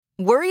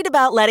Worried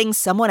about letting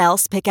someone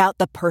else pick out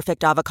the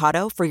perfect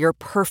avocado for your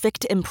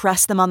perfect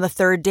impress them on the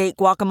third date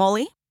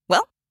guacamole?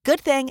 Well, good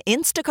thing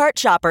Instacart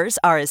shoppers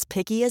are as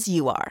picky as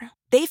you are.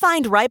 They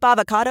find ripe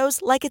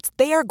avocados like it's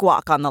their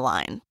guac on the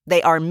line.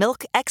 They are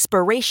milk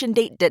expiration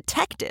date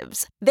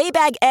detectives. They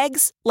bag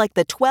eggs like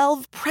the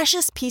 12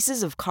 precious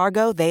pieces of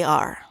cargo they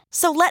are.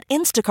 So let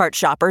Instacart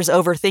shoppers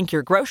overthink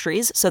your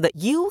groceries so that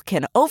you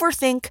can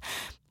overthink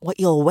what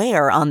you'll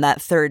wear on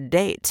that third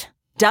date.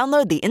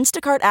 Download the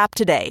Instacart app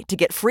today to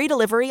get free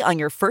delivery on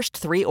your first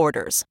 3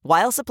 orders,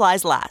 while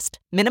supplies last.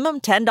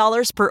 Minimum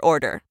 $10 per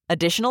order.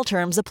 Additional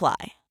terms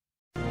apply.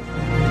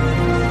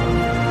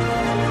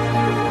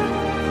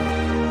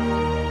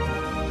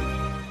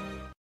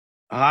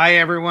 Hi,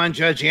 everyone.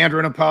 Judge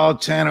Andrew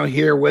Napolitano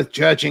here with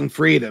Judging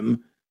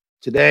Freedom.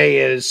 Today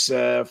is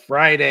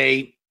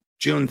Friday,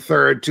 June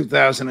 3rd,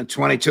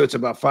 2022. It's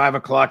about 5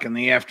 o'clock in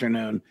the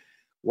afternoon.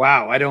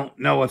 Wow, I don't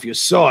know if you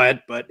saw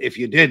it, but if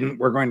you didn't,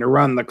 we're going to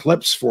run the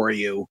clips for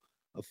you.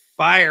 A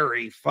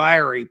fiery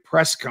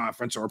press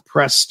conference or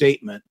press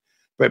statement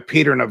by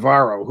Peter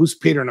Navarro. Who's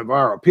Peter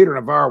Navarro? Peter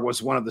Navarro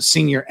was one of the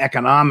senior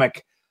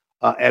economic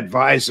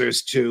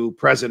advisors to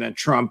President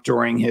Trump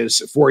during his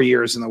 4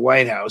 years in the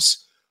White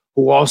House,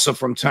 who also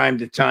from time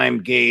to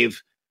time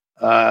gave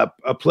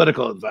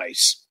political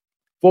advice.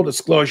 Full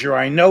disclosure,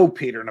 I know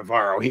Peter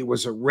Navarro. He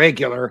was a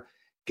regular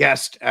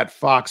guest at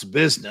Fox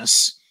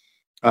Business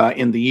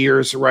in the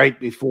years right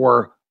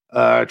before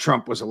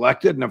Trump was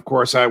elected. And of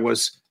course, I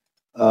was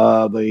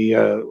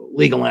the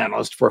legal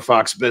analyst for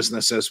Fox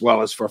Business as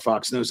well as for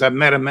Fox News. I've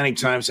met him many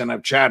times and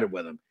I've chatted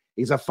with him.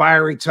 He's a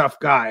fiery, tough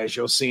guy, as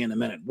you'll see in a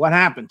minute. What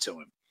happened to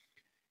him?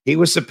 He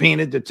was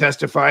subpoenaed to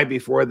testify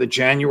before the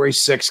January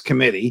 6th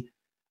committee.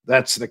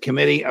 That's the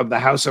committee of the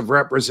House of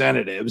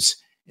Representatives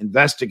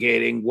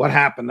investigating what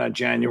happened on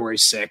January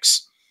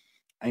 6th.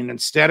 And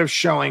instead of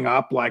showing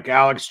up like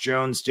Alex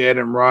Jones did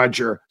and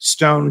Roger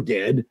Stone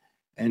did,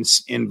 and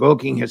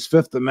invoking his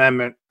Fifth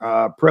Amendment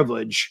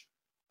privilege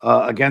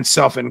against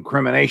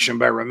self-incrimination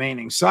by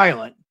remaining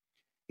silent,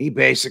 he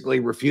basically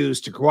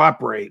refused to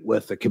cooperate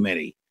with the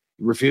committee.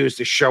 He refused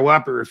to show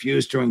up. He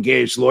refused to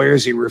engage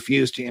lawyers. He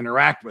refused to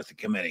interact with the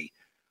committee.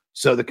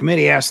 So the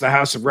committee asked the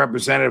House of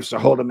Representatives to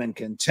hold him in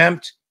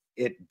contempt.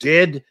 It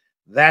did.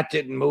 That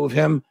didn't move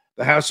him.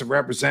 The House of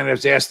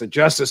Representatives asked the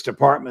Justice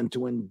Department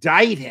to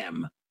indict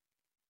him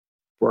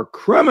for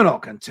criminal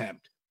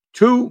contempt,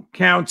 2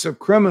 counts of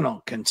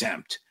criminal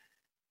contempt.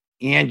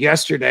 And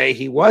yesterday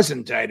he was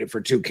indicted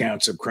for 2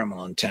 counts of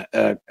criminal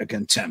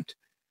contempt.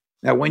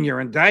 Now, when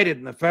you're indicted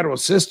in the federal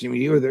system,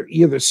 you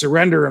either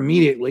surrender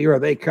immediately or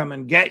they come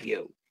and get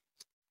you.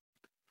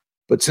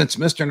 But since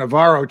Mr.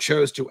 Navarro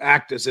chose to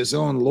act as his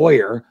own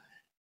lawyer,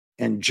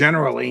 and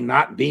generally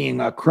not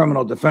being a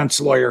criminal defense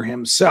lawyer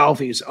himself,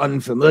 he's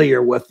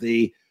unfamiliar with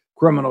the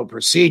criminal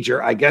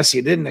procedure. I guess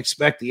he didn't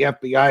expect the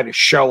FBI to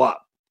show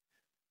up.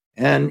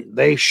 And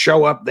they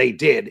show up, they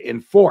did,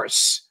 in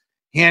force,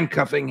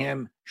 handcuffing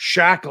him,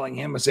 shackling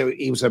him as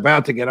he was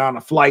about to get on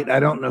a flight. I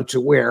don't know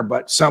to where,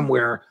 but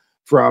somewhere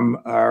from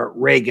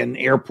Reagan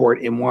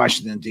Airport in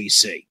Washington,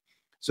 D.C.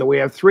 So we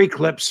have 3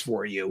 clips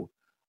for you.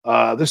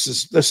 This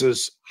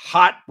is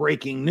hot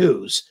breaking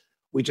news.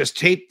 We just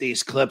taped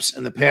these clips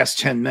in the past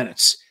 10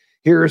 minutes.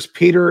 Here's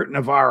Peter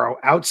Navarro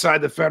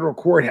outside the federal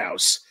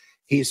courthouse.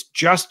 He's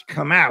just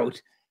come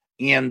out,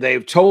 and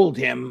they've told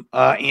him,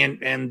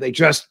 and they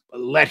just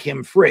let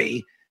him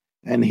free,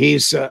 and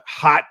he's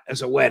hot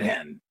as a wet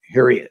hen.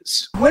 Here he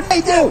is. What did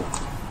they do?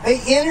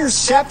 They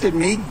intercepted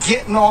me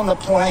getting on the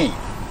plane,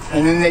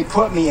 and then they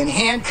put me in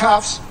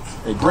handcuffs.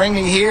 They bring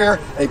me here.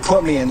 They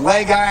put me in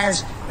leg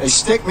irons. They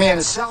stick me in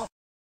a cell.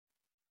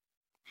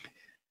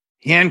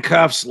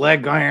 Handcuffs,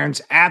 leg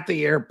irons at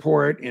the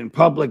airport in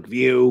public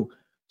view,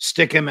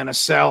 stick him in a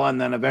cell,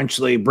 and then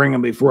eventually bring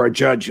him before a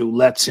judge who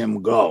lets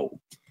him go.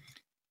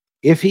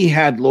 If he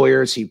had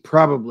lawyers, he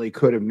probably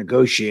could have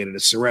negotiated a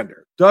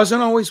surrender.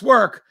 Doesn't always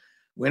work.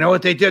 We know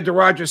what they did to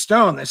Roger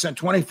Stone. They sent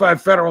 25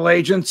 federal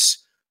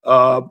agents,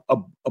 a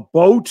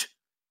boat,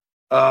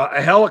 a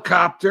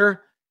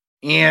helicopter,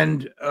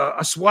 and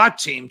a SWAT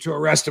team to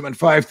arrest him at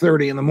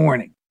 5:30 in the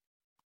morning,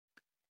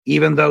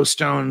 even though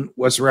Stone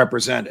was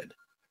represented.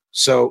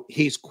 So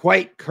he's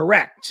quite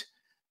correct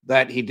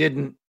that he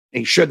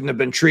shouldn't have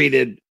been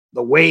treated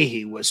the way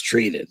he was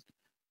treated.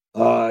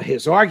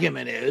 His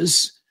argument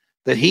is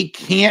that he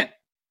can't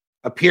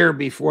appear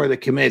before the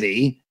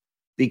committee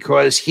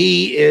because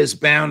he is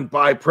bound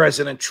by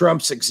President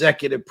Trump's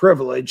executive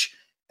privilege,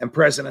 and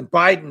President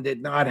Biden did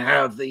not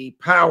have the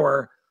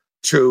power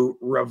to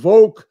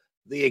revoke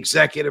the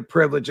executive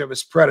privilege of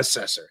his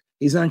predecessor.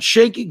 He's on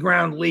shaky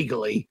ground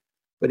legally,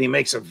 but he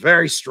makes a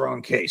very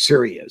strong case.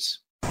 Here he is.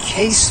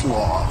 Case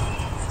law,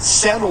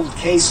 settled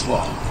case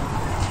law,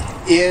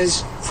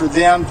 is for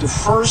them to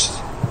first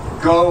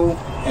go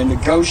and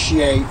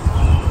negotiate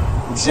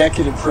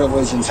executive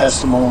privilege and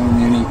testimonial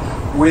immunity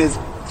with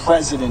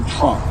President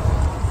Trump.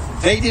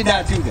 They did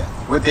not do that.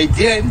 What they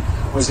did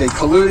was they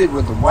colluded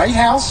with the White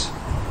House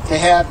to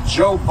have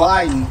Joe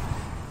Biden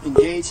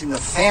engage in the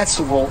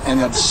fanciful and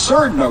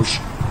absurd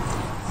notion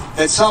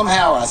that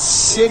somehow a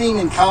sitting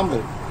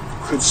incumbent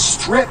could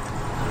strip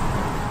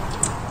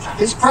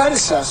his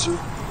predecessor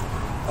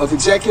of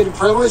executive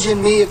privilege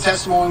and me of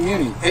testimony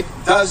immunity. It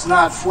does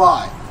not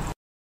fly.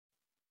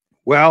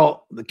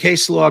 Well, the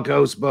case law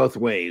goes both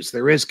ways.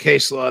 There is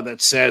case law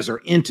that says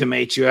or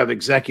intimates you have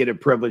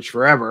executive privilege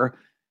forever.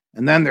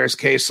 And then there's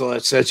case law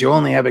that says you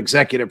only have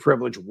executive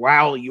privilege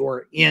while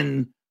you're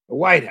in the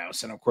White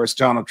House. And of course,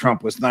 Donald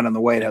Trump was not in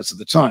the White House at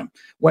the time.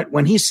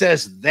 When he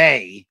says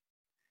they,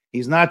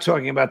 he's not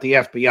talking about the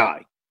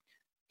FBI.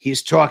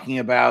 He's talking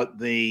about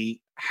the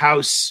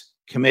House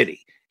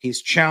committee.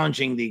 He's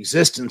challenging the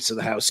existence of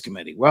the House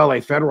committee. Well,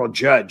 a federal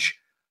judge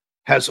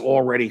has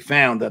already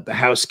found that the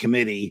House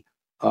committee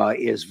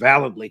is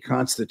validly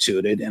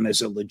constituted and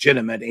is a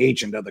legitimate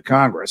agent of the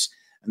Congress.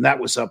 And that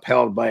was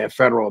upheld by a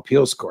federal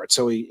appeals court.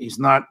 So he's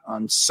not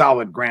on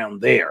solid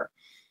ground there,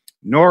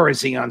 nor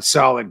is he on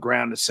solid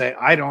ground to say,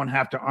 I don't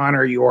have to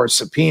honor your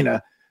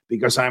subpoena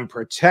because I'm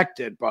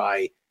protected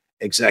by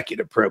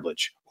executive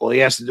privilege. All he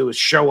has to do is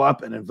show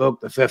up and invoke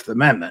the Fifth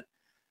Amendment.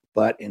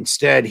 But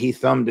instead, he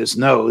thumbed his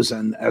nose,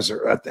 and as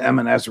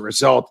a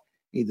result,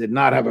 he did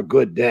not have a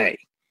good day.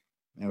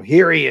 Now,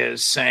 here he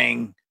is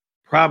saying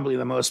probably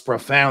the most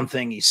profound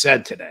thing he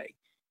said today.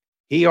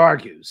 He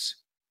argues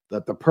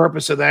that the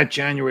purpose of that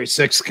January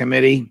 6th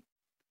committee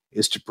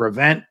is to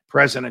prevent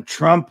President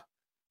Trump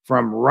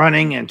from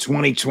running in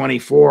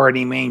 2024, and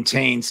he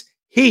maintains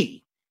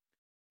he,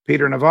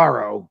 Peter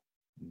Navarro,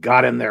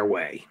 got in their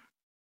way.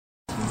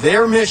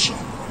 Their mission,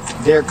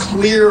 their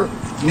clear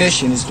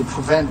mission, is to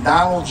prevent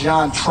Donald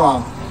John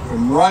Trump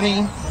from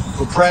running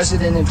for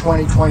president in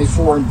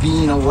 2024 and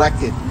being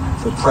elected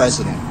for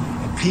president.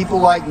 And people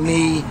like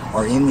me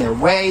are in their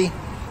way,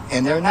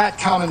 and they're not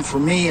coming for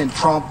me and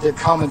Trump, they're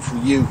coming for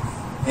you.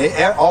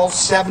 All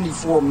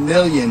 74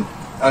 million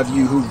of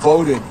you who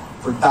voted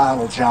for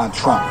Donald John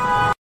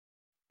Trump.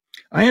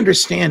 I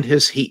understand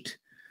his heat.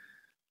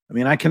 I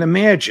mean, I can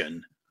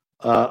imagine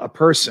a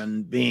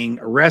person being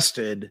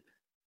arrested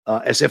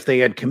as if they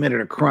had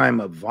committed a crime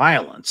of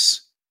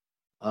violence,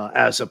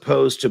 as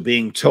opposed to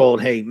being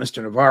told, hey,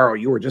 Mr. Navarro,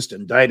 you were just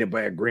indicted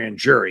by a grand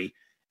jury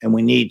and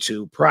we need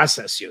to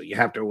process you. You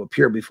have to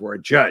appear before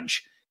a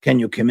judge. Can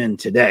you come in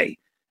today?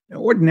 Now,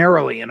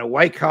 ordinarily, in a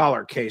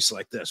white-collar case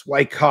like this,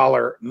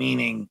 white-collar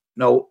meaning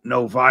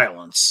no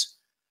violence,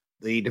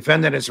 the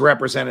defendant is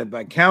represented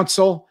by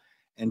counsel,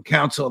 and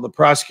counsel of the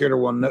prosecutor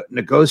will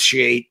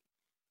negotiate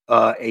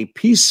a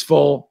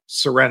peaceful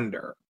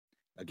surrender.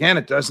 Again,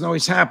 it doesn't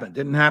always happen. It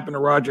didn't happen to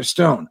Roger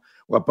Stone.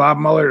 What Bob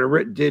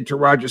Mueller did to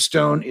Roger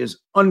Stone is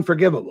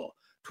unforgivable.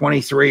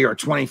 23 or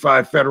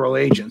 25 federal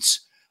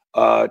agents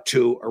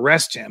to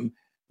arrest him.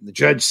 And the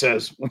judge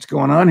says, what's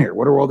going on here?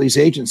 What are all these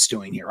agents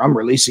doing here? I'm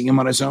releasing him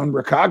on his own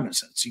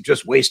recognizance. You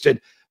just wasted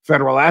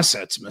federal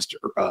assets, Mr.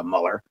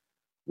 Mueller.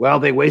 Well,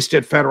 they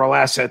wasted federal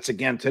assets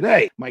again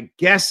today. My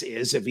guess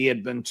is if he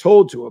had been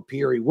told to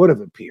appear, he would have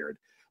appeared.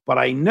 But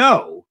I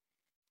know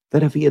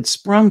that if he had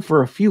sprung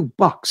for a few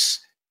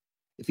bucks,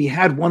 if he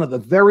had one of the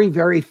very,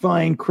 very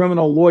fine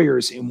criminal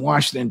lawyers in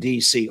Washington,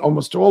 D.C.,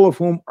 almost all of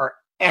whom are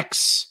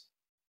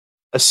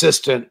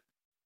ex-assistant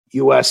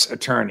U.S.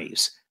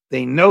 attorneys,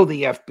 they know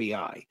the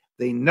FBI,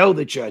 they know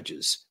the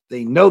judges,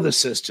 they know the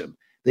system,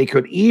 they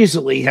could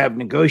easily have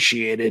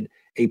negotiated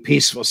a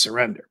peaceful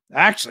surrender.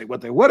 Actually,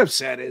 what they would have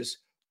said is,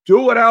 do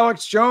what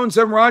Alex Jones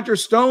and Roger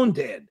Stone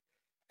did.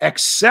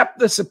 Accept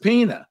the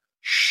subpoena,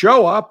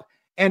 show up,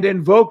 and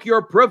invoke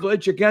your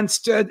privilege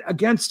against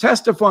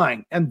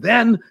testifying. And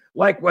then,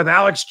 like with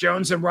Alex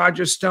Jones and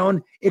Roger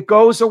Stone, it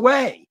goes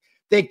away.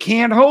 They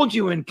can't hold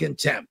you in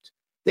contempt.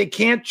 They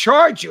can't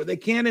charge you. They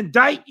can't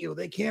indict you.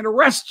 They can't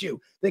arrest you.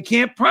 They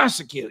can't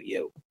prosecute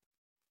you.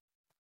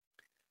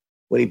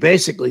 What he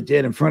basically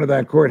did in front of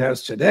that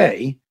courthouse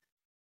today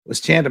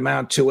was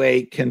tantamount to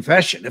a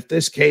confession. If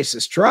this case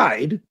is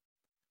tried,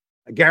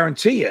 I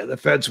guarantee you the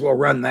feds will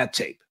run that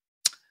tape.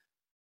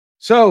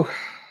 So,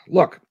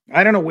 look,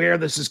 I don't know where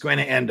this is going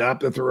to end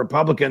up. If the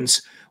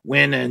Republicans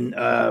win in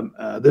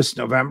this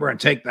November and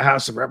take the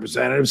House of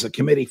Representatives, the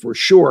committee for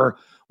sure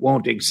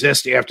won't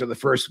exist after the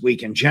first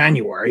week in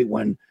January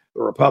when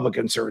the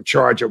Republicans are in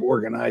charge of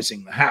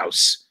organizing the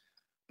House.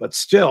 But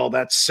still,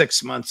 that's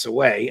 6 months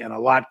away, and a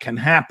lot can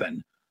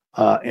happen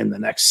in the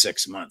next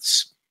 6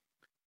 months.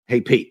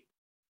 Hey, Pete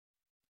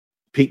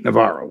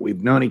Navarro,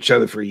 we've known each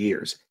other for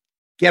years.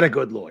 Get a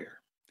good lawyer.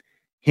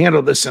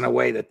 Handle this in a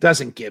way that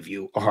doesn't give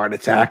you a heart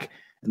attack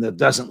and that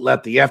doesn't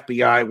let the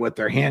FBI with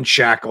their hand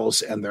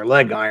shackles and their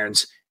leg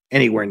irons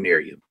anywhere near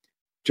you.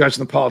 Judge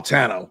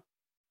Napolitano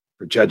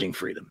for Judging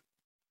Freedom.